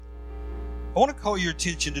I want to call your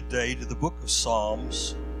attention today to the book of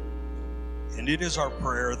Psalms, and it is our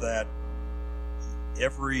prayer that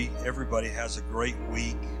everybody has a great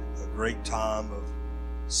week, a great time of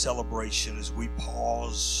celebration as we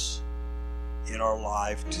pause in our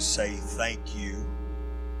life to say thank you.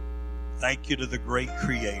 Thank you to the great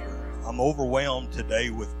Creator. I'm overwhelmed today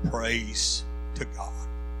with praise to God.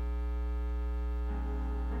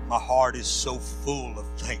 My heart is so full of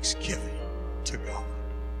thanksgiving to God.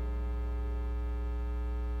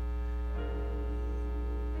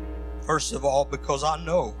 First of all, because I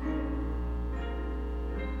know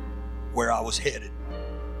where I was headed.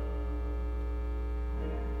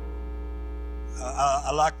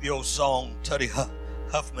 I like the old song Tuddy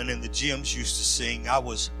Huffman and the Gems used to sing. I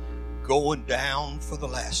was going down for the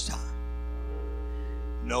last time.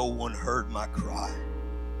 No one heard my cry.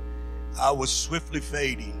 I was swiftly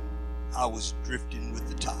fading. I was drifting with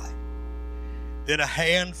the tide. Then a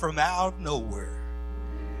hand from out of nowhere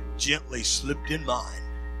gently slipped in mine.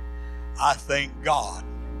 I thank God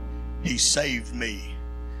He saved me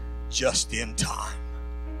just in time.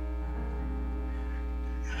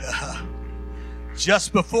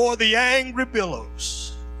 Just before the angry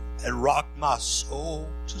billows had rocked my soul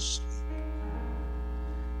to sleep.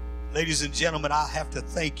 Ladies and gentlemen, I have to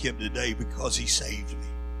thank Him today because He saved me.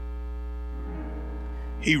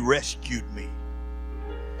 He rescued me.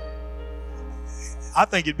 I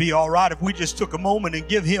think it'd be all right if we just took a moment and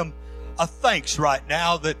give Him a thanks right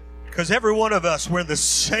now, that because every one of us, we're in the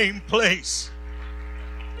same place.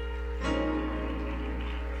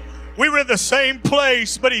 We were in the same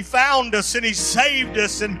place, but He found us and He saved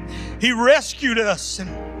us and He rescued us and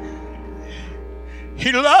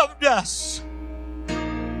He loved us.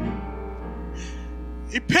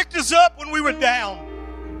 He picked us up when we were down.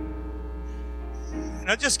 And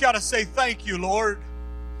I just got to say thank you, Lord.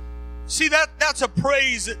 See, that's a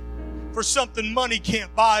praise for something money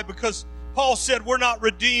can't buy, because Paul said we're not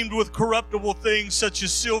redeemed with corruptible things such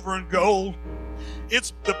as silver and gold.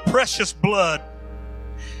 It's the precious blood.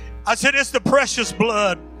 I said it's the precious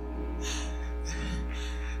blood.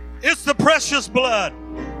 It's the precious blood.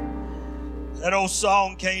 That old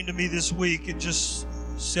song came to me this week. It just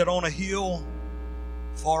said, on a hill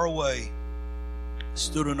far away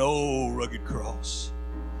stood an old rugged cross,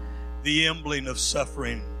 the emblem of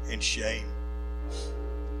suffering and shame.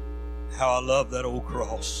 How I love that old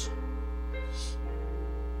cross.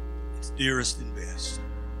 It's dearest and best.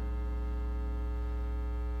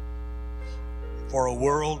 For a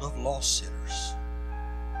world of lost sinners.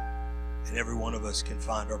 And every one of us can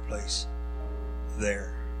find our place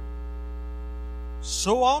there.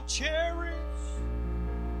 So I'll cherish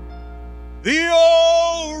the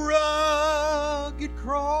old rugged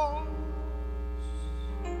cross.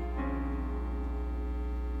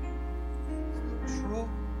 Trophies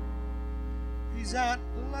at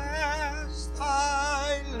last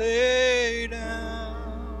I lay down.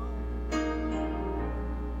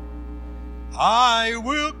 I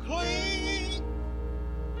will cling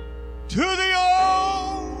to the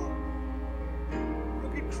old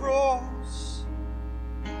rugged cross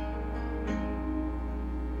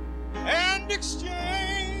and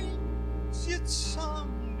exchange it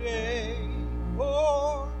someday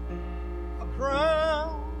for a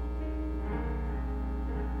crown.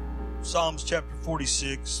 Psalms chapter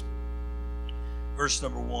 46, verse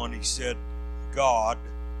number 1, he said, God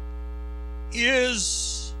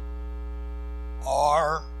is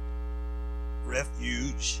our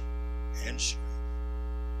refuge and strength.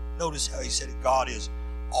 Notice how he said it. God is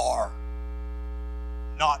our.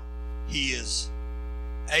 Not He is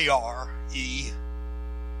A-R-E,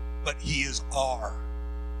 but He is our.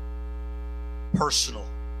 Personal.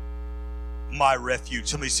 My refuge.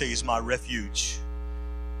 Somebody say He's my refuge.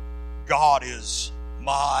 God is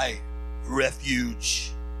my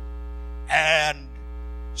refuge and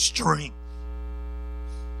strength.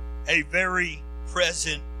 A very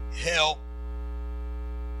present help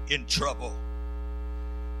in trouble.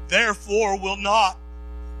 Therefore will not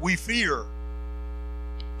we fear,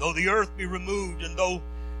 though the earth be removed, and though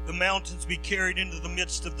the mountains be carried into the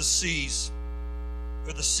midst of the seas,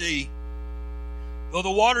 or the sea. Though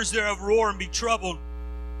the waters thereof roar and be troubled,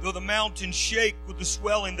 though the mountains shake with the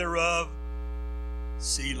swelling thereof.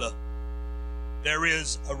 Selah. There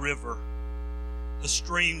is a river, the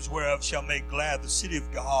streams whereof shall make glad the city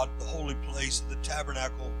of God, the holy place of the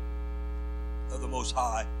tabernacle of the Most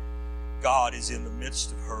High. God is in the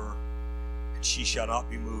midst of her, and she shall not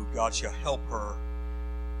be moved. God shall help her,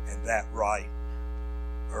 and that right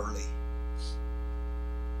early.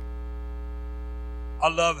 I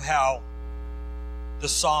love how the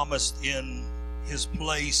psalmist, in his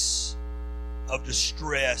place of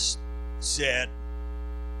distress, said,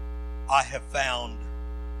 I have found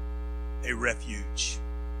a refuge.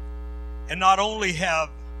 And not only have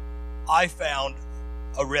I found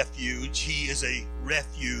a refuge, he is a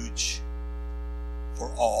refuge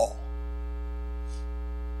for all.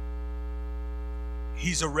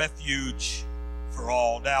 He's a refuge for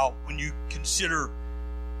all. Now, when you consider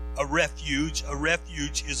a refuge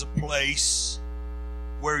is a place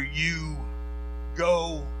where you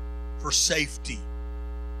go for safety.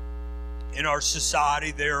 In our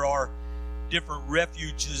society, there are different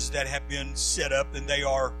refuges that have been set up, and they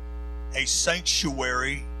are a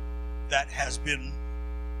sanctuary that has been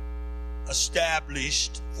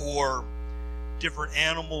established for different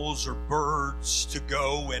animals or birds to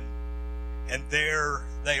go, and there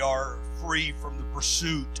they are free from the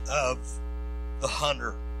pursuit of the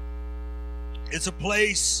hunter. It's a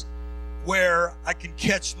place where I can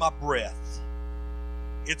catch my breath.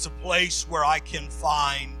 It's a place where I can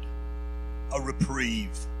find a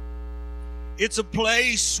reprieve. It's a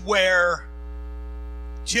place where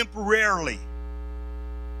temporarily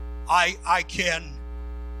I can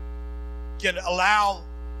allow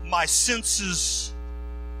my senses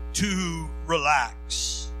to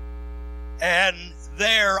relax. And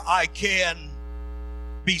there I can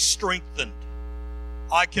be strengthened.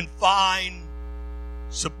 I can find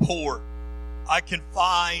support. I can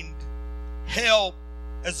find help,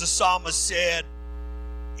 as the psalmist said,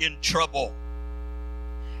 in trouble.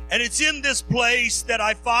 And it's in this place that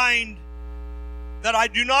I find that I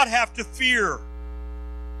do not have to fear,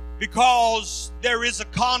 because there is a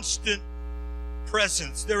constant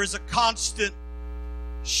presence. There is a constant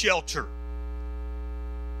shelter.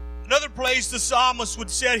 Another place the psalmist would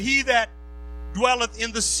say, he that dwelleth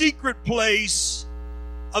in the secret place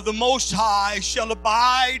of the Most High shall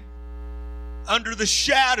abide under the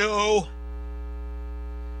shadow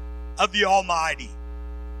of the Almighty.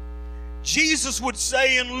 Jesus would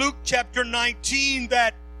say in Luke chapter 19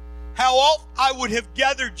 that how oft I would have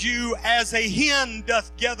gathered you as a hen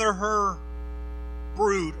doth gather her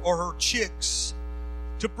brood or her chicks,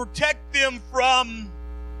 to protect them from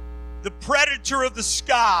the predator of the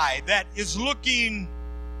sky that is looking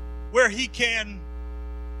where he can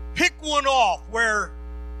pick one off, where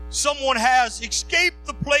someone has escaped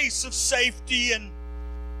the place of safety, and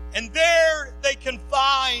there he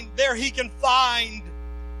can find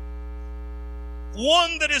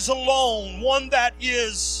one that is alone, one that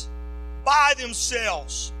is by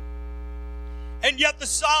themselves. And yet the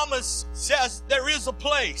psalmist says there is a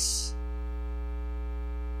place.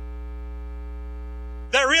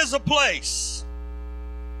 There is a place.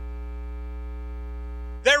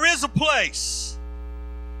 There is a place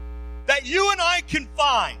that you and I can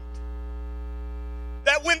find,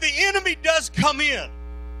 that when the enemy does come in,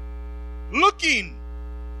 looking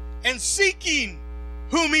and seeking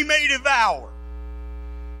whom he may devour,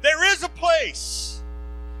 there is a place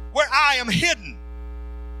where I am hidden.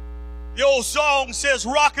 The old song says,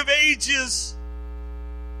 Rock of Ages,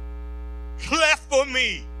 cleft for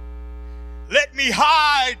me, let me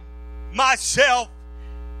hide myself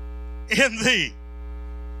in thee.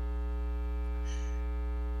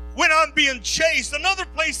 When I'm being chased, another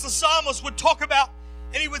place the psalmist would talk about,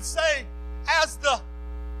 and he would say, as the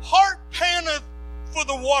hart panteth for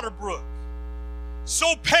the water brook,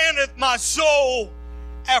 so panteth my soul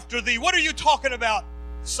after thee. What are you talking about,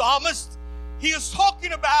 psalmist? He is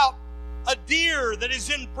talking about a deer that is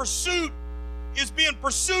in pursuit, is being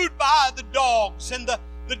pursued by the dogs, and the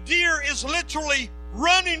deer is literally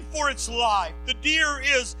running for its life. The deer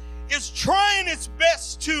is trying its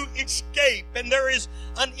best to escape, and there is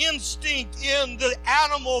an instinct in the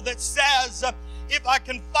animal that says, if I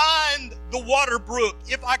can find the water brook,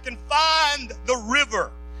 if I can find the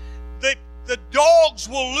river, the dogs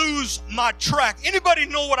will lose my track. Anybody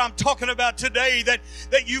know what I'm talking about today? That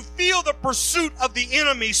you feel the pursuit of the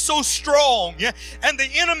enemy so strong, yeah? And the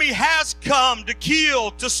enemy has come to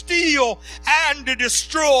kill, to steal, and to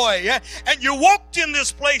destroy. Yeah? And you walked in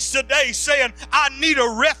this place today saying, I need a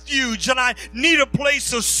refuge, and I need a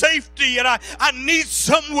place of safety, and I need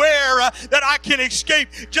somewhere that I can escape.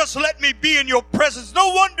 Just let me be in your presence. No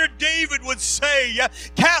wonder David would say,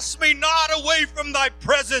 cast me not away from thy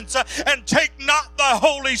presence, and take not the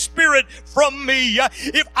Holy Spirit from me.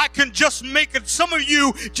 If I can just make it, some of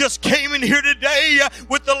you just came in here today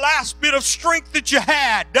with the last bit of strength that you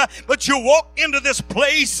had, but you walked into this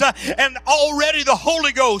place and already the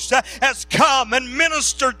Holy Ghost has come and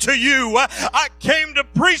ministered to you. I came to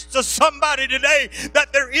preach to somebody today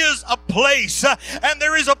that there is a place, and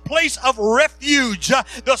there is a place of refuge.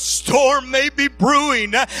 The storm may be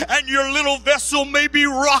brewing and your little vessel may be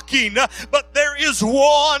rocking, but there is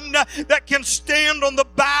one that can stand on the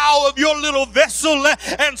bow bow of your little vessel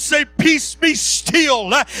and say, peace be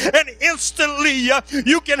still. And instantly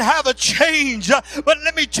you can have a change. But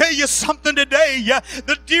let me tell you something today.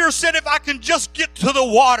 The deer said, if I can just get to the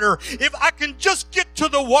water, if I can just get to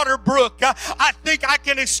the water brook, I think I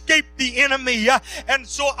can escape the enemy. And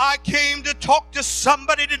so I came to talk to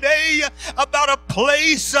somebody today about a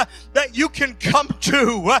place that you can come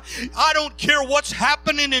to. I don't care what's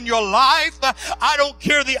happening in your life. I don't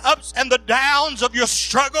care the ups and the downs of your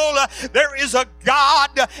struggle. There is a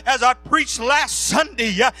God, as I preached last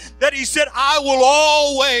Sunday, that He said, I will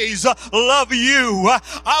always love you.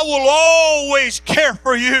 I will always care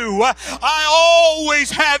for you. I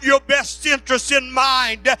always have your best interest in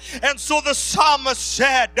mind. And so the psalmist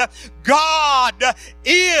said, God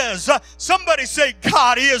is. Somebody say,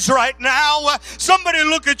 God is right now. Somebody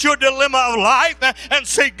look at your dilemma of life and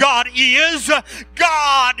say, God is.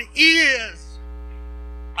 God is.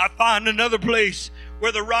 I find another place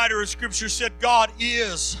where the writer of Scripture said, God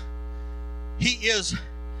is. He is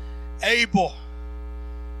able.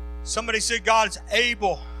 Somebody said, God is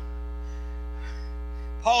able.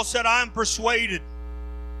 Paul said, I am persuaded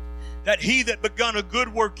that He that begun a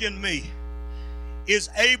good work in me is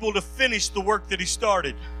able to finish the work that He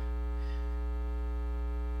started.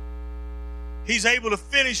 He's able to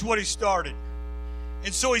finish what He started.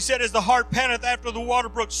 And so He said, as the hart panteth after the water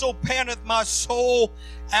brook, so panteth my soul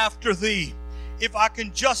after Thee. If I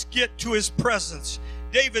can just get to His presence.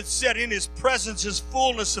 David said, in His presence is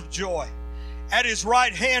fullness of joy. At His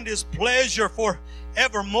right hand is pleasure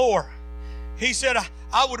forevermore. He said,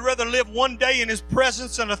 I would rather live one day in His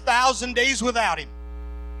presence than 1,000 days without Him.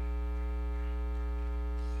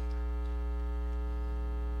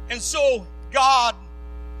 And so God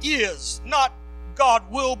is, not God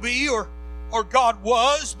will be or God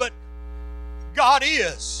was, but God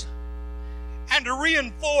is. And to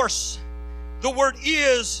reinforce the word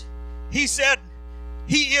is, he said,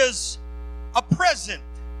 He is a present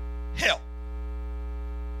help.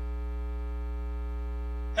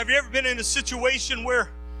 Have you ever been in a situation where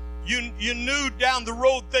you knew down the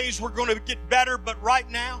road things were going to get better, but right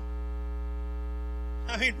now,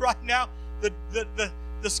 right now,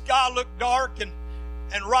 the sky looked dark, and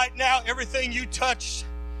right now everything you touched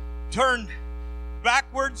turned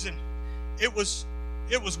backwards, and it was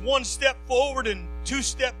one step forward and two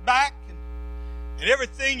step back, and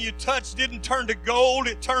everything you touched didn't turn to gold,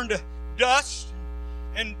 it turned to dust,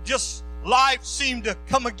 and just life seemed to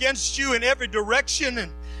come against you in every direction,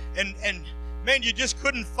 and man, you just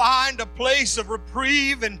couldn't find a place of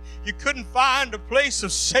reprieve, and you couldn't find a place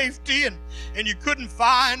of safety, and you couldn't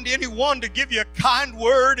find anyone to give you a kind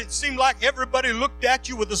word. It seemed like everybody looked at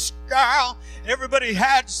you with a scowl. Everybody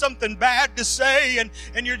had something bad to say,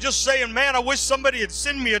 and you're just saying, man, I wish somebody had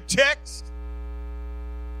sent me a text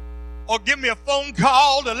or give me a phone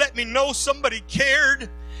call to let me know somebody cared.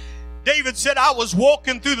 David said, I was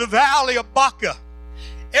walking through the valley of Baca.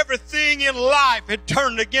 Everything in life had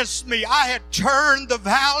turned against me. I had turned the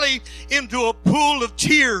valley into a pool of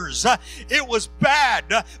tears. It was bad.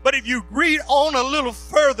 But if you read on a little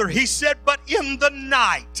further, he said, but in the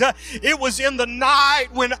night, it was in the night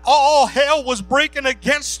when all hell was breaking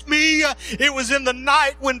against me. It was in the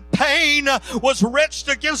night when pain was wrenched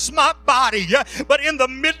against my body. But in the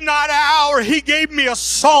midnight hour, he gave me a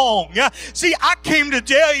song. See, I came to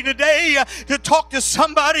tell you today to talk to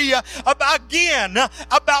somebody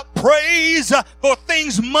about praise for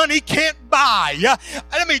things money can't buy.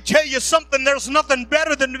 Let me tell you something. There's nothing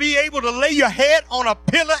better than to be able to lay your head on a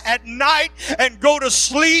pillow at night and go to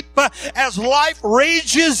sleep as life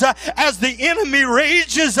rages, as the enemy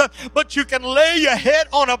rages, but you can lay your head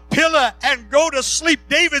on a pillow and go to sleep.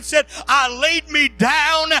 David said, I laid me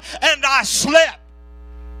down and I slept.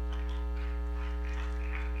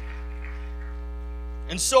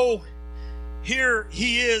 And so here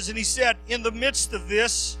he is, and he said, in the midst of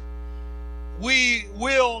this, we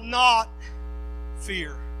will not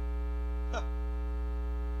fear.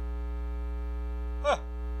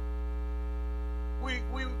 We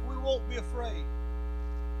won't be afraid.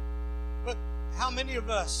 But how many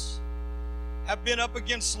of us have been up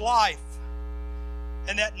against life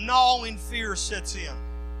and that gnawing fear sets in?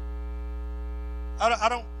 I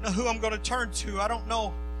don't know who I'm going to turn to. I don't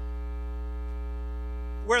know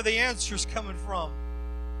where the answer's coming from.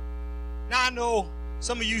 Now, I know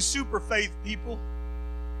some of you super faith people,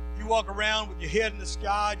 you walk around with your head in the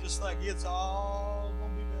sky just like it's all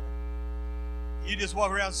going to be better. You just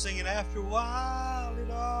walk around singing, after a while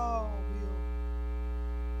it all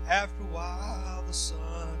will. After a while the sun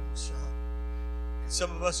will shine. And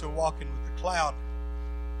some of us are walking with the cloud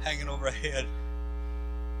hanging over our head.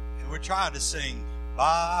 And we're trying to sing,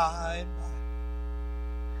 by and by.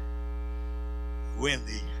 when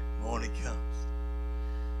the morning comes.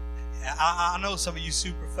 I know some of you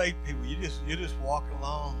super faith people, you're just walking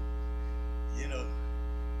along,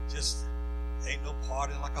 just ain't no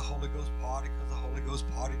party like a Holy Ghost party, because the Holy Ghost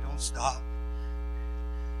party don't stop.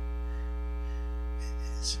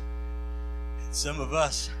 And some of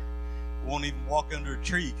us won't even walk under a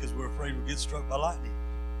tree because we're afraid we'll get struck by lightning.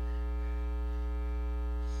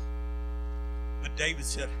 But David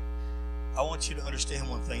said, I want you to understand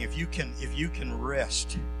one thing. If you can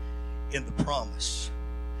rest in the promise,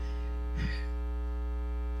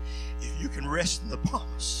 if you can rest in the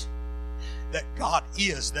promise that God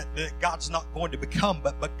is, that God's not going to become,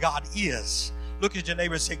 but God is. Look at your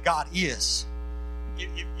neighbor and say, God is.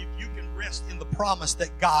 If you can rest in the promise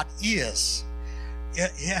that God is.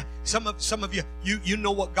 Yeah. Some of you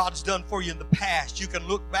know what God's done for you in the past. You can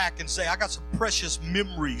look back and say, I got some precious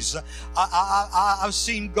memories. I've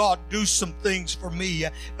seen God do some things for me.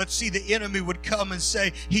 But see, the enemy would come and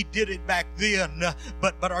say, he did it back then.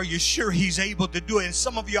 But are you sure he's able to do it? And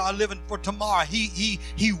some of you are living for tomorrow. He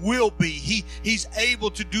will be. He's able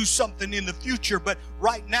to do something in the future. But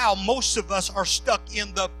right now, most of us are stuck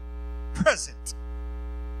in the present.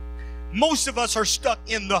 Most of us are stuck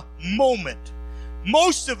in the moment.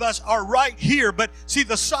 Most of us are right here, but see,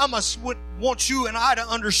 the psalmist wants you and I to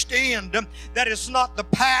understand that it's not the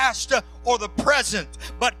past or the present,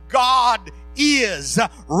 but God is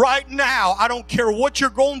right now. I don't care what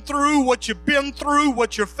you're going through, what you've been through,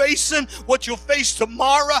 what you're facing, what you'll face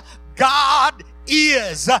tomorrow. God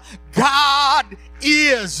is. God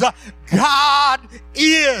is. God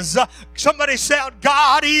is. Somebody shout,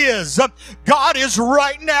 God is. God is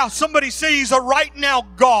right now. Somebody say he's a right now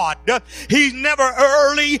God. He's never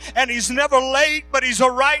early and he's never late, but he's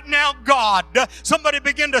a right now God. Somebody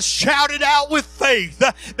begin to shout it out with faith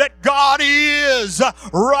that God is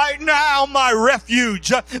right now my refuge.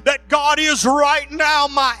 That God is right now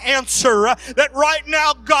my answer. That right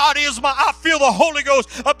now God is I feel the Holy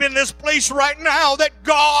Ghost up in this place right now. That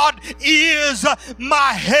God is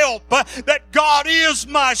my help. That God is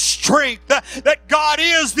my strength, that God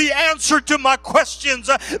is the answer to my questions,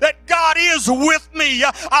 that God is with me.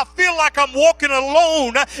 I feel like I'm walking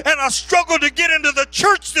alone and I struggle to get into the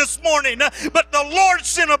church this morning, but the Lord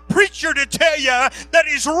sent a preacher to tell you that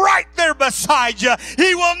he's right there beside you.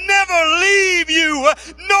 He will never leave you,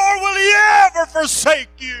 nor will he ever forsake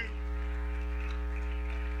you.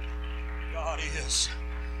 God is.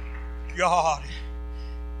 God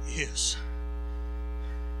is.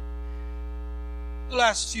 The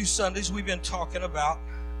last few Sundays we've been talking about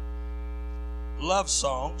love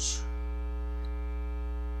songs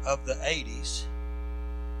of the 80s,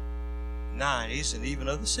 90s, and even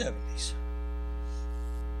of the 70s.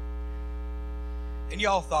 And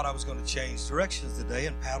y'all thought I was going to change directions today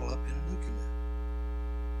and paddle up in a new canoe.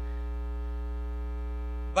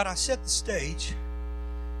 But I set the stage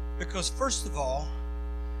because, first of all,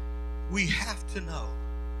 we have to know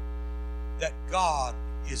that God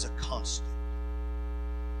is a constant.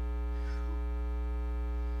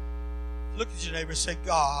 Look at your neighbor and say,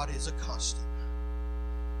 God is a constant.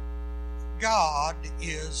 God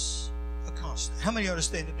is a constant. How many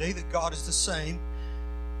understand today that God is the same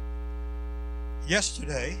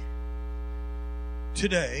yesterday,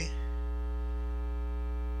 today,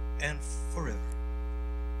 and forever?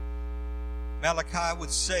 Malachi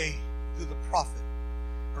would say through the prophet,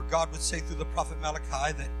 or God would say through the prophet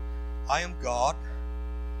Malachi, that I am God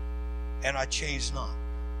and I change not.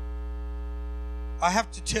 I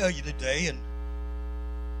have to tell you today, and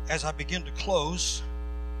as I begin to close,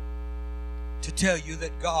 to tell you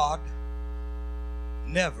that God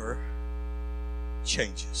never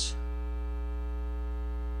changes.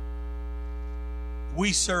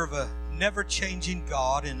 We serve a never-changing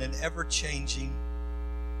God in an ever-changing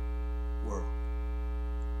world.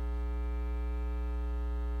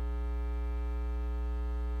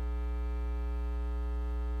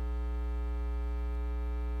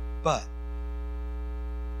 But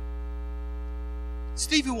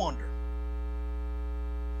Stevie Wonder,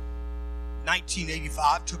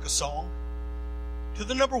 1985, took a song to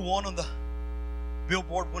the number one on the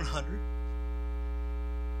Billboard 100.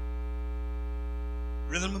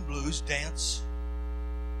 Rhythm and blues, dance.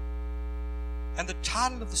 And the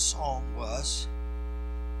title of the song was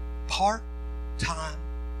Part-Time.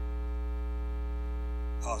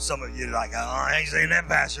 Oh, some of you are like, oh, I ain't saying that,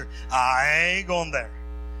 Pastor. I ain't going there.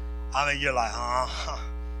 I mean, you're like,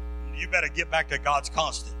 you better get back to God's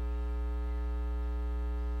constant.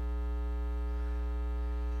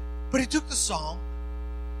 But he took the song,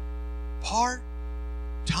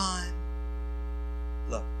 Part-Time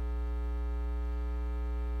Love.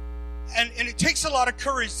 And it takes a lot of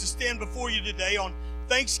courage to stand before you today on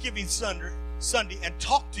Thanksgiving Sunday and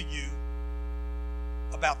talk to you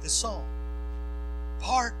about this song.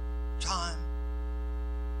 Part-time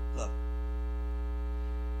lover.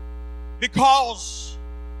 Because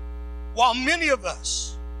while many of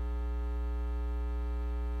us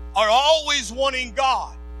are always wanting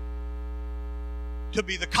God to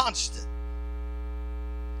be the constant,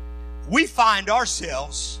 we find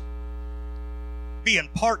ourselves being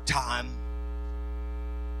part-time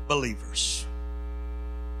believers.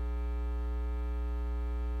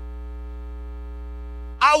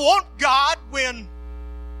 I want God when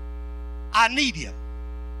I need Him.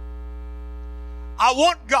 I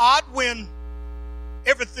want God when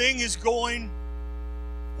everything is going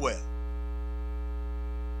well.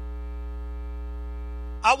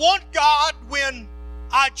 I want God when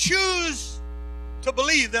I choose to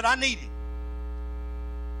believe that I need Him.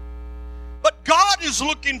 But God is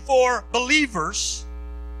looking for believers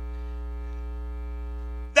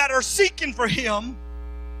that are seeking for Him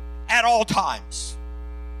at all times.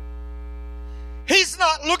 He's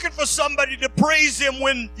not looking for somebody to praise Him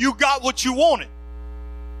when you got what you wanted.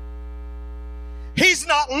 He's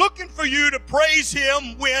not looking for you to praise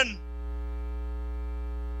Him when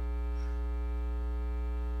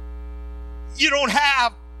you don't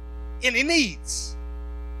have any needs.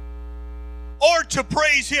 Or to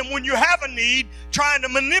praise Him when you have a need, trying to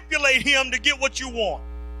manipulate Him to get what you want.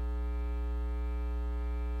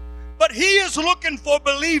 But He is looking for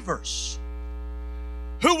believers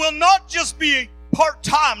who will not just be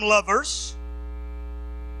part-time lovers,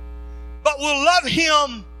 but will love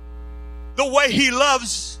Him the way He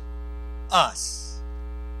loves us.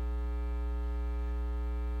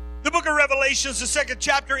 The book of Revelations, the 2nd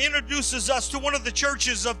chapter, introduces us to one of the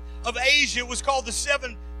churches of Asia. It was called the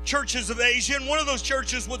 7 churches of Asia, and one of those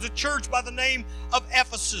churches was a church by the name of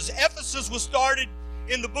Ephesus. Ephesus was started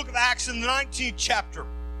in the book of Acts in the 19th chapter.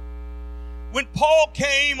 When Paul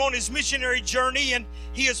came on his missionary journey, and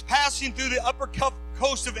he is passing through the upper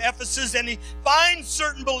coast of Ephesus, and he finds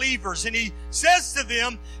certain believers, and he says to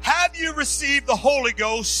them, have you received the Holy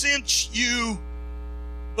Ghost since you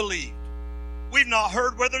believed? We've not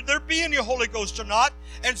heard whether there be any Holy Ghost or not.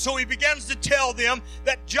 And so he begins to tell them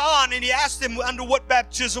that John, and he asked them, under what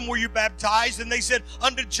baptism were you baptized? And they said,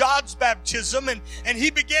 under John's baptism. And he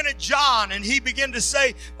began at John, and he began to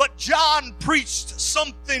say, but John preached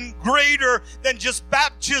something greater than just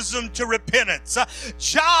baptism to repentance.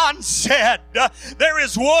 John said, there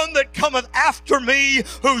is one that cometh after me,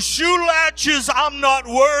 whose shoe latches I'm not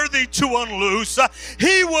worthy to unloose.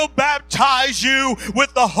 He will baptize you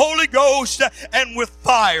with the Holy Ghost and with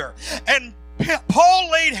fire. And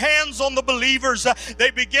Paul laid hands on the believers.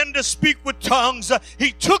 They began to speak with tongues.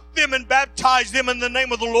 He took them and baptized them in the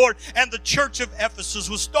name of the Lord, and the church of Ephesus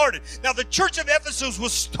was started. Now, the church of Ephesus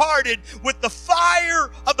was started with the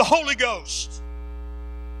fire of the Holy Ghost.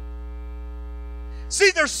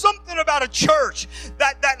 See, there's something about a church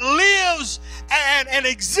that lives and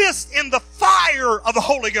exists in the fire of the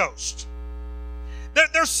Holy Ghost.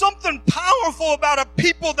 There's something powerful about a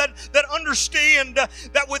people that understand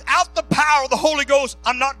that without the power of the Holy Ghost,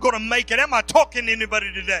 I'm not going to make it. Am I talking to anybody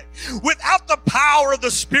today? Without the power of the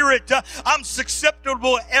Spirit, I'm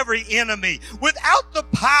susceptible to every enemy. Without the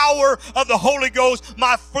power of the Holy Ghost,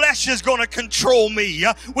 my flesh is going to control me.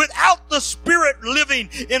 Without the Spirit living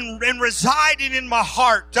and residing in my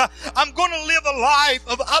heart, I'm going to live a life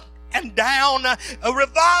of up and down, a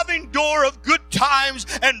revolving door of good times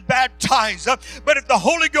and bad times. But if the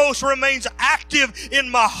Holy Ghost remains active in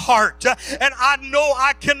my heart, and I know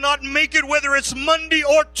I cannot make it, whether it's Monday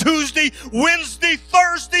or Tuesday, Wednesday,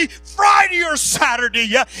 Thursday, Friday or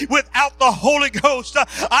Saturday, without the Holy Ghost,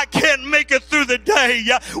 I can't make it through the day.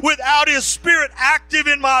 Without His Spirit active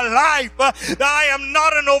in my life, I am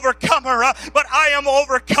not an overcomer, but I am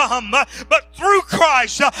overcome. But through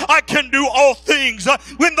Christ, I can do all things.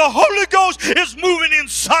 When the Holy Ghost is moving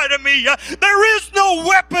inside of me, there is no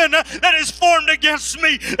weapon that is formed against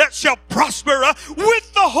me that shall prosper.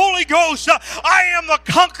 With the Holy Ghost, I am a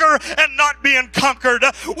conqueror and not being conquered.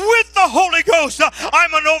 With the Holy Ghost,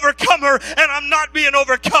 I'm an overcomer and I'm not being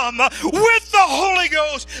overcome. With the Holy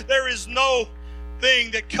Ghost, there is no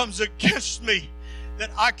thing that comes against me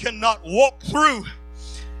that I cannot walk through.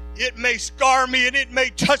 It may scar me and it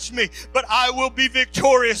may touch me, but I will be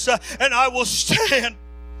victorious and I will stand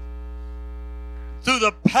through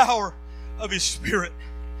the power of His Spirit.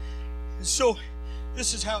 And so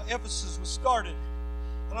this is how Ephesus was started.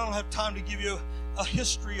 And I don't have time to give you a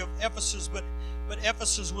history of Ephesus, but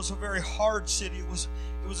Ephesus was a very hard city. It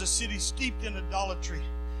was a city steeped in idolatry.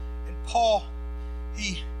 And Paul,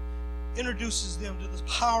 he introduces them to the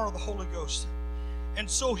power of the Holy Ghost. And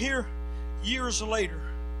so here, years later,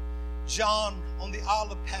 John on the Isle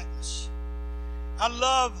of Patmos. I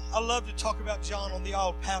love to talk about John on the Isle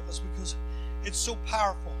of Patmos because it's so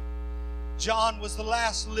powerful. John was the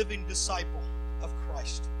last living disciple of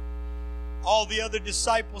Christ. All the other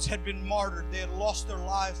disciples had been martyred. They had lost their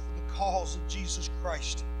lives for the cause of Jesus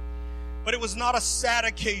Christ. But it was not a sad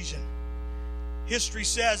occasion. History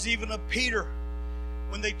says even of Peter,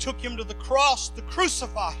 when they took him to the cross to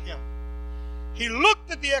crucify him, he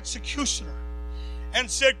looked at the executioner and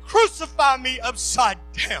said, "Crucify me upside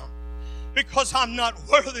down, because I'm not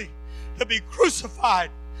worthy to be crucified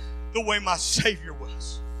the way my Savior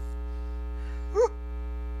was."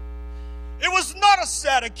 It was not a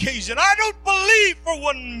sad occasion. I don't believe for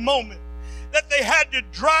one moment that they had to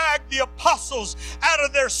drag the apostles out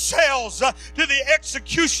of their cells to the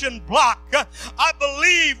execution block. I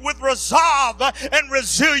believe with resolve and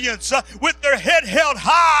resilience, with their head held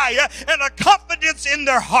high and a confidence in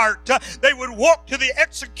their heart, they would walk to the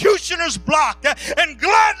executioner's block and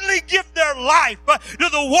gladly give their life to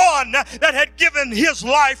the one that had given his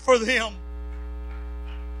life for them.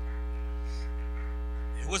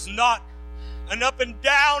 It was not an up and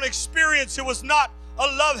down experience. It was not a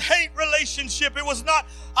love-hate relationship. It was not,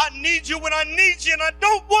 I need you when I need you and I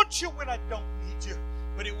don't want you when I don't need you.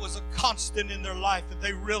 But it was a constant in their life that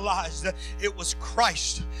they realized that it was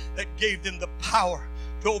Christ that gave them the power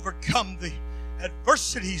to overcome the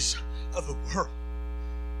adversities of the world.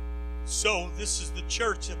 So this is the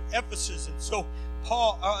church of Ephesus. And so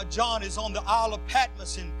John is on the Isle of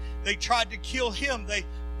Patmos, and they tried to kill him. They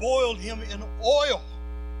boiled him in oil,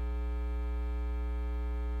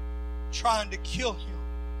 trying to kill him.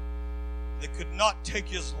 They could not take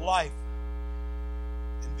his life.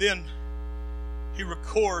 And then he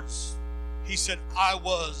records, he said, "I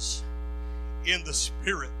was in the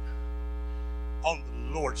Spirit on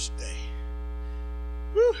the Lord's day."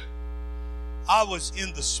 Whew. I was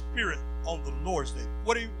in the Spirit on the Lord's day.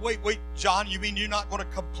 Wait, John, you mean you're not going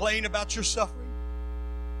to complain about your suffering?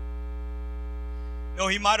 No,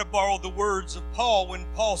 he might have borrowed the words of Paul when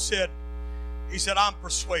Paul said, he said, "I'm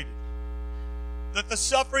persuaded that the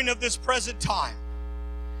suffering of this present time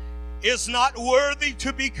is not worthy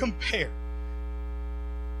to be compared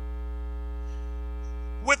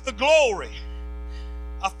with the glory."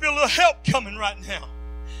 I feel a little help coming right now.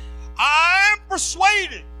 I am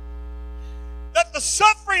persuaded that the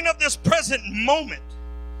suffering of this present moment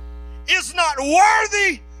is not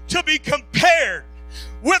worthy to be compared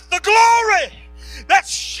with the glory that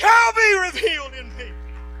shall be revealed in me.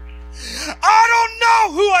 I don't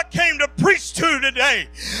know who I came to preach to today,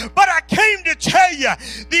 but I came to tell you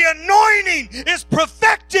the anointing is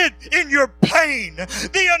perfected in your pain.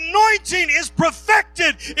 The anointing is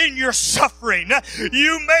perfected in your suffering.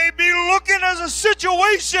 You may be looking at a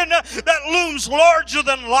situation that looms larger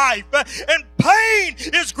than life, and pain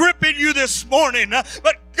is gripping you this morning,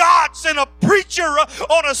 but God sent a preacher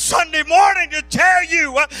on a Sunday morning to tell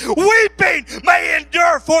you weeping may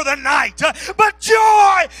endure for the night, but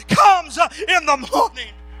joy comes in the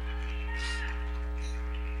morning.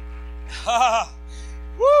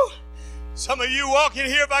 Woo. Some of you walking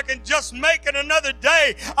here, if I can just make it another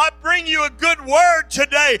day, I bring you a good word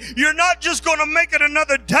today. You're not just going to make it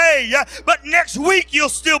another day, but next week you'll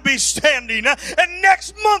still be standing, and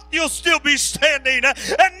next month you'll still be standing,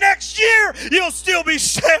 and next year you'll still be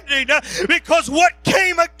standing, because what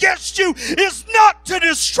came against you is not to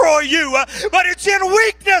destroy you, but it's in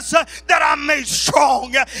weakness that I'm made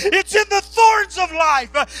strong. It's in the thorns of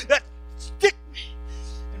life that stick me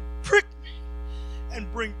and prick me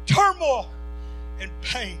and bring turmoil and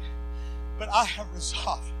pain. But I have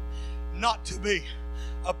resolved not to be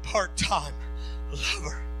a part-time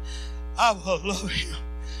lover. I will love him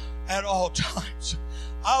at all times.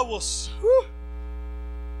 I will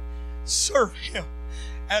serve him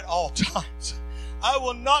at all times. I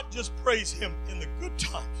will not just praise him in the good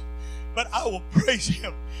times, but I will praise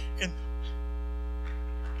him in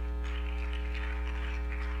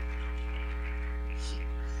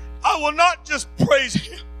I will not just praise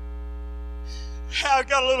him. I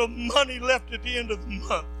got a little money left at the end of the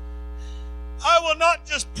month. I will not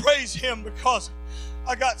just praise him because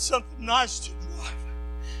I got something nice to drive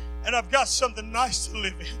and I've got something nice to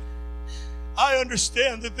live in. I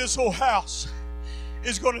understand that this whole house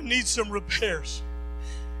is going to need some repairs.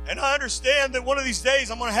 And I understand that one of these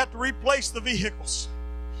days I'm going to have to replace the vehicles.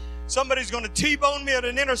 Somebody's going to T-bone me at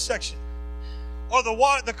an intersection. Or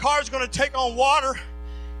the car's going to take on water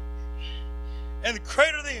and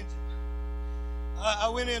crater the engine. I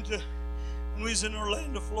went into, when we was in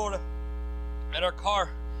Orlando, Florida, and our car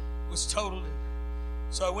was totaled.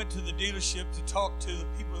 So I went to the dealership to talk to the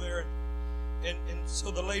people there, and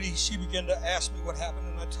so the lady, she began to ask me what happened,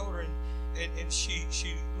 and I told her, and she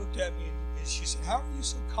looked at me and she said, "How are you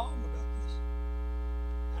so calm about this?"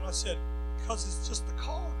 And I said, "Because it's just a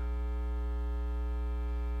car."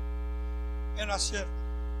 And I said,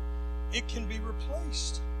 "It can be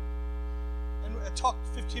replaced." And I talked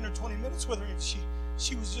 15 or 20 minutes with her, and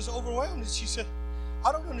she was just overwhelmed. And she said,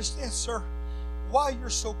 "I don't understand, sir, why you're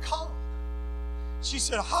so calm." She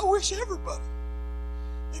said, "I wish everybody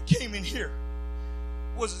that came in here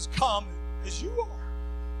was as calm as you are."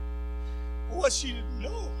 What she didn't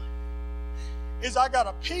know is I got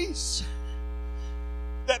a peace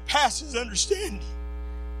that passes understanding.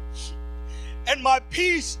 And my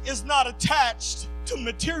peace is not attached to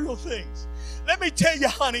material things. Let me tell you,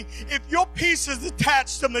 honey, if your peace is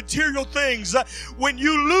attached to material things, when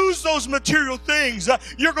you lose those material things,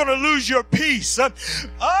 you're going to lose your peace. I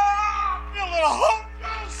feel a Holy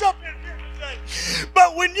Ghost up in here today.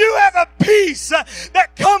 But when you have a peace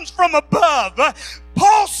that comes from above,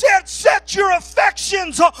 Paul said, set your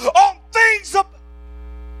affections on things above.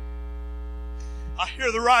 I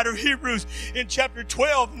hear the writer of Hebrews in chapter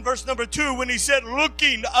 12 and verse number 2 when he said,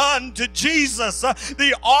 looking unto Jesus,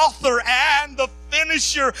 the author and the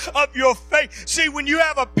finisher of your faith. See, when you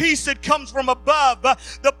have a peace that comes from above,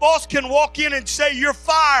 the boss can walk in and say, you're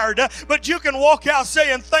fired, but you can walk out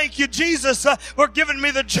saying, thank you, Jesus, for giving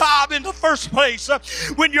me the job in the first place.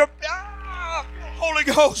 When you're Holy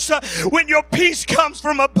Ghost, when your peace comes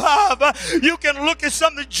from above, you can look at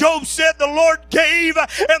something Job said, the Lord gave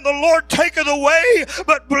and the Lord taketh away,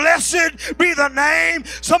 but blessed be the name.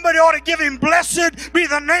 Somebody ought to give him blessed be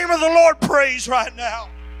the name of the Lord praise right now.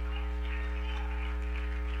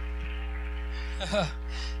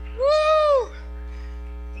 Woo!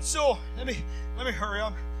 And so, let me hurry.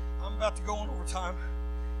 I'm about to go on over time.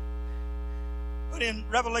 But in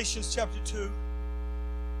Revelation chapter 2,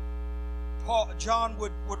 John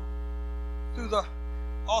would through the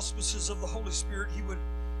auspices of the Holy Spirit, he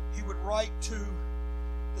would write to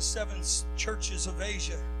the 7 churches of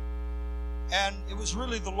Asia, and it was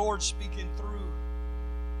really the Lord speaking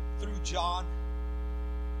through John.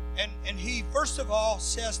 And he first of all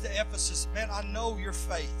says to Ephesus, man, I know your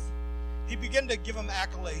faith. He began to give them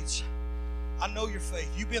accolades. I know your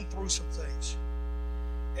faith. You've been through some things.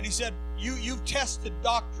 And he said, you've tested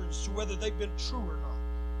doctrines to whether they've been true or not.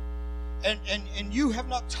 And you have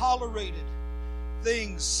not tolerated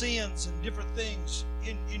things, sins, and different things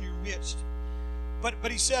in your midst.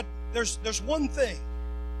 But he said, there's one thing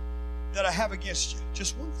that I have against you.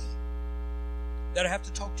 Just one thing that I have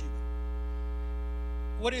to talk to you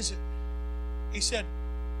about. What is it? He said,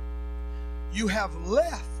 you have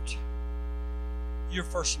left your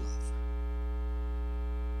first love.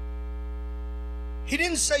 He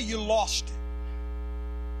didn't say you lost it.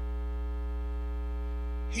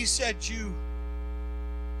 He said you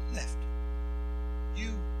left it.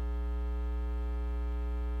 You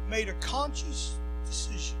made a conscious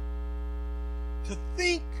decision to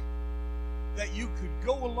think that you could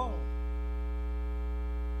go alone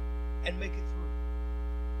and make it through.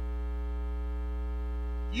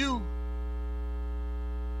 You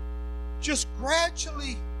just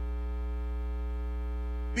gradually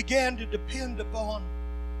began to depend upon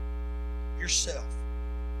yourself.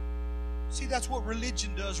 See, that's what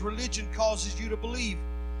religion does. Religion causes you to believe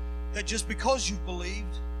that just because you've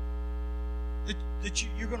believed that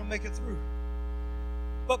you're going to make it through.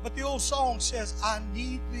 But the old song says, I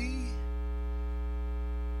need thee.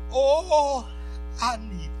 Oh, I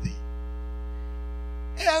need thee.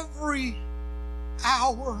 Every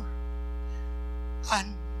hour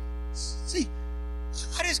see,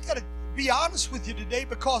 I just got to be honest with you today,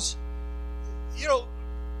 because,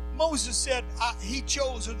 Moses said he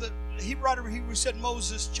chose, or the writer of Hebrews said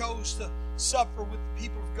Moses chose to suffer with the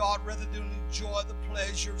people of God rather than enjoy the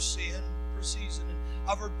pleasure of sin for a season. And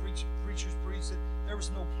I've heard preachers preach that there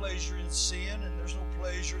was no pleasure in sin and there's no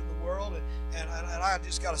pleasure in the world. And I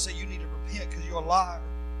just got to say, you need to repent because you're a liar.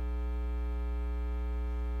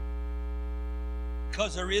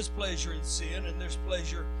 Because there is pleasure in sin and there's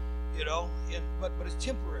pleasure, but it's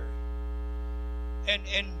temporary. And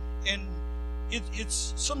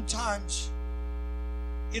it's sometimes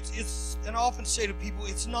and I often say to people,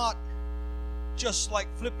 it's not just like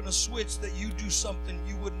flipping a switch that you do something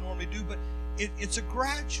you wouldn't normally do, but it's a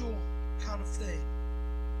gradual kind of thing.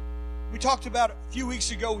 We talked about a few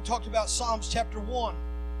weeks ago, we talked about Psalms chapter 1,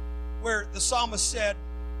 where the psalmist said,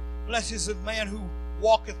 blessed is the man who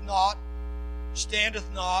walketh not, standeth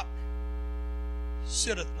not,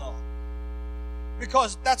 sitteth not.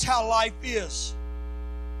 Because that's how life is.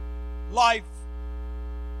 Life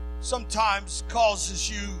sometimes causes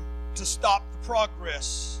you to stop the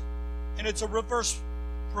progress. And it's a reverse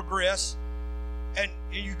progress. And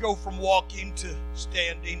you go from walking to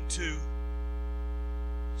standing to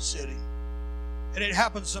sitting. And it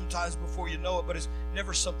happens sometimes before you know it, but it's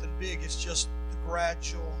never something big. It's just the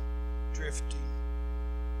gradual drifting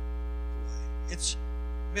away. It's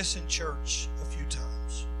missing church a few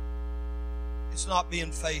times. It's not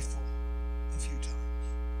being faithful a few times.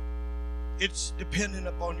 It's depending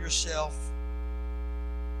upon yourself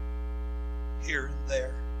here and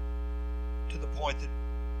there, to the point that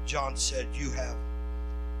John said you have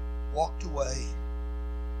walked away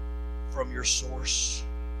from your source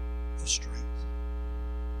of strength.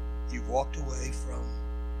 You've walked away from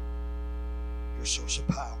your source of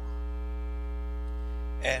power.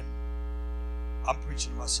 And I'm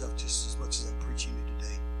preaching to myself just as much as I'm preaching to you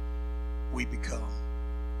today. We become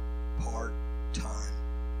part-time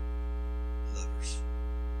lovers.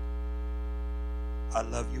 I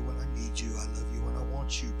love you when I need you. I love you when I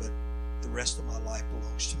want you. But the rest of my life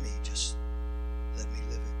belongs to me. Just let me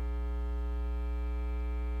live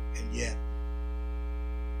it. And yet,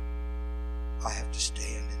 I have to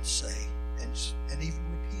stand and say, and even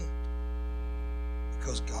repent.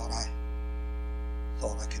 Because God, I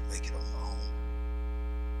thought I could make it on my own.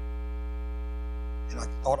 And I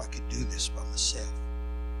thought I could do this by myself.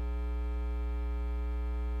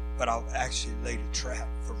 But I've actually laid a trap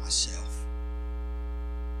for myself.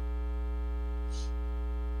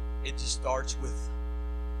 It just starts with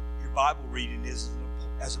your Bible reading isn't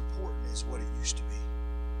as important as what it used to be.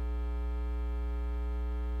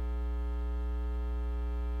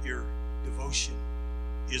 Your devotion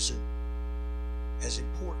isn't as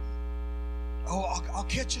important. Oh, I'll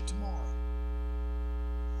catch it tomorrow.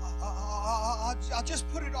 I'll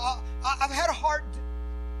just put it. I've had a hard.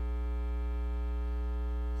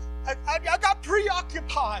 I got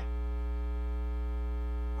preoccupied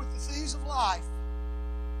with the things of life.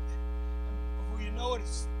 And before you know it,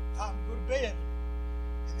 it's time to go to bed.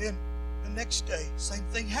 And then the next day, same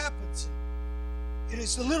thing happens. And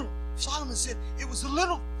it's the little. Solomon said it was the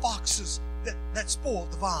little foxes that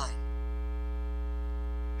spoiled the vine.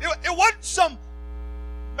 It wasn't some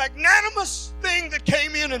magnanimous thing that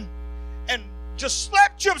came in and just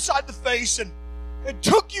slapped you upside the face and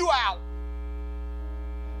took you out.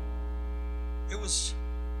 It was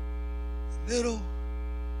little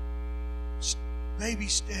baby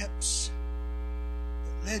steps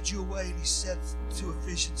that led you away. And he said to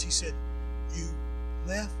Ephesians, he said, you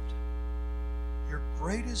left your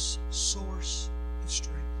greatest source of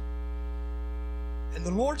strength. And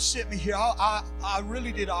the Lord sent me here. I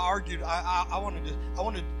really did. I argued. I wanted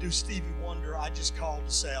to do Stevie Wonder. I just called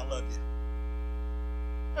to say I love you.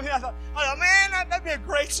 I mean, I thought, man, that'd be a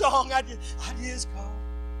great song. I just called.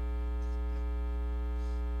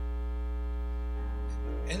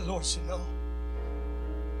 And the Lord said, no.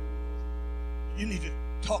 You need to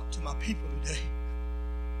talk to my people today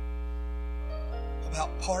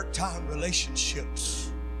about part-time relationships.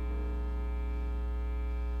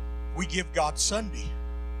 We give God Sunday,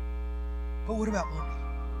 but what about Monday?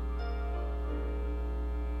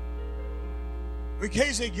 We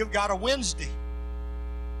occasionally give God a Wednesday,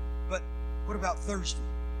 but what about Thursday?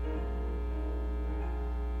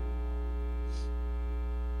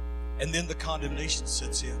 And then the condemnation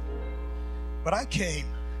sets in. But I came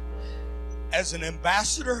as an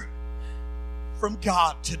ambassador from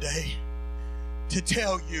God today to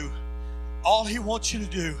tell you all He wants you to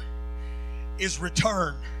do is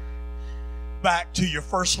return back to your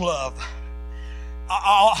first love.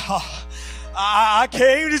 I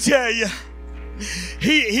came to tell you,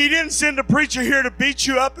 He didn't send a preacher here to beat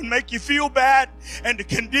you up and make you feel bad and to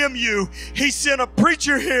condemn you. He sent a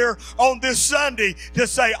preacher here on this Sunday to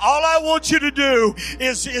say, all I want you to do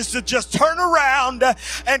is to just turn around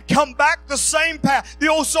and come back the same path. The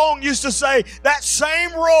old song used to say, that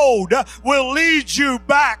same road will lead you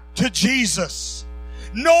back to Jesus.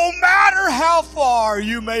 No matter how far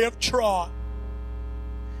you may have trod.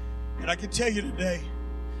 And I can tell you today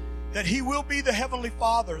that He will be the Heavenly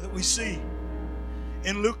Father that we see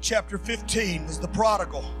in Luke chapter 15 as the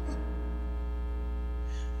prodigal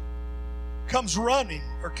comes running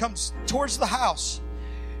or comes towards the house.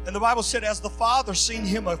 And the Bible said as the father seen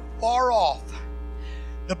him afar off,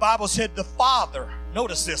 the Bible said the father,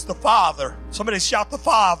 notice this, the father, somebody shout the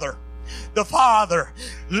father. The father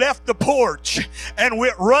left the porch and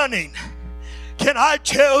went running, Can I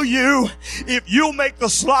tell you, if you'll make the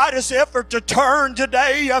slightest effort to turn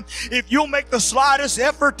today, if you'll make the slightest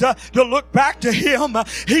effort to look back to Him,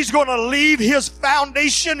 He's going to leave His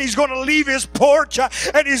foundation, He's going to leave His porch,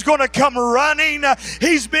 and He's going to come running.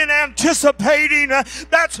 He's been anticipating.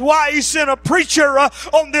 That's why He sent a preacher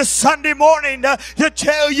on this Sunday morning to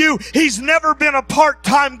tell you He's never been a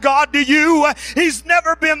part-time God to you. He's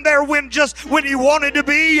never been there when He wanted to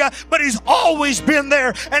be, but He's always been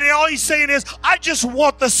there. And all He's saying is, I just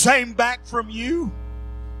want the same back from you.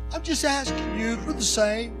 I'm just asking you for the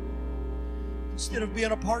same. Instead of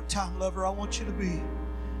being a part-time lover, I want you to be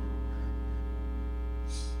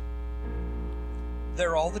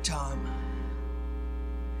there all the time.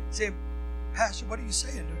 Say, Pastor, what are you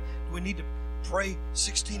saying? Do we need to pray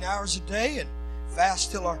 16 hours a day and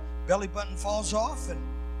fast till our belly button falls off? And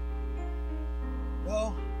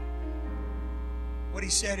no. What He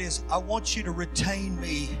said is, I want you to retain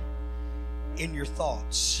me in your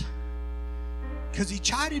thoughts. Because He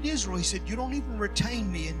chided Israel. He said, you don't even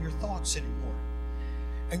retain me in your thoughts anymore.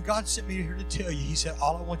 And God sent me here to tell you, He said,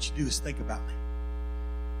 all I want you to do is think about me.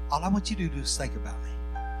 All I want you to do is think about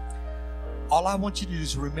me. All I want you to do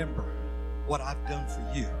is remember what I've done for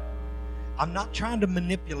you. I'm not trying to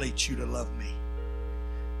manipulate you to love me.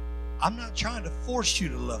 I'm not trying to force you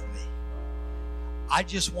to love me. I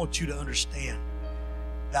just want you to understand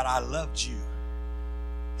that I loved you,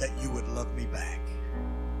 that you would love me back.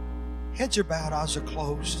 Heads are bowed, eyes are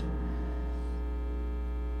closed.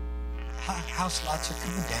 House lights are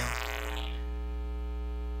coming down.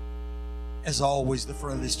 As always, the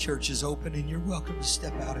front of this church is open, and you're welcome to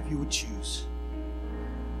step out if you would choose.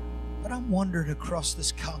 But I'm wondering across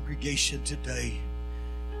this congregation today,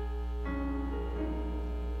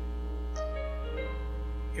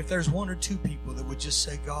 if there's one or two people that would just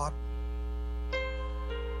say, God,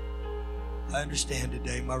 I understand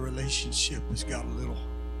today my relationship has got a little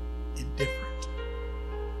indifferent.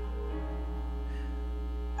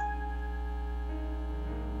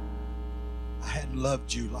 I hadn't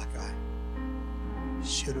loved you like I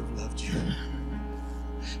should have loved you.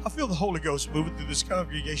 I feel the Holy Ghost moving through this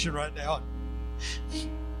congregation right now.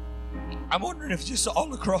 I'm wondering if just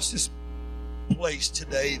all across this place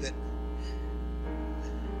today that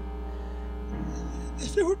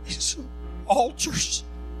there would be some altars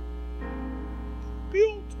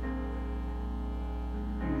built.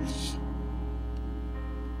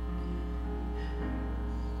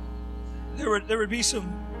 There would be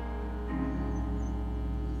some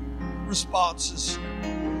responses.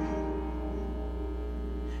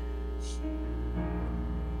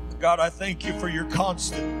 God, I thank you for your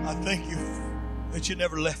constant. I thank you that you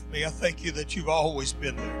never left me. I thank you that you've always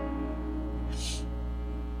been there.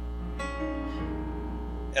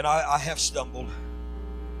 And I have stumbled.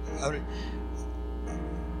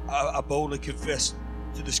 I boldly confess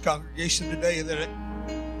to this congregation today that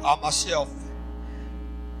I myself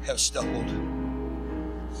have stumbled.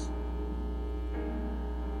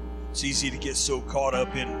 It's easy to get so caught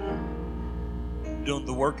up in doing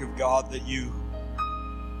the work of God that you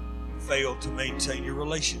fail to maintain your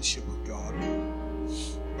relationship with God.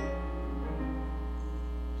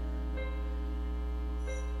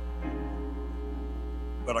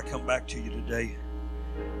 But I come back to you today.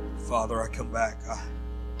 Father, I come back.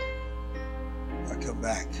 I come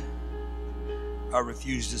back. I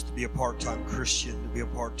refuse just to be a part-time Christian, to be a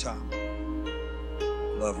part-time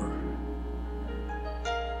lover.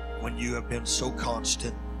 When you have been so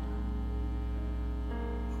constant,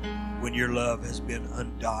 when your love has been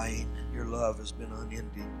undying, your love has been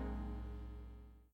unending.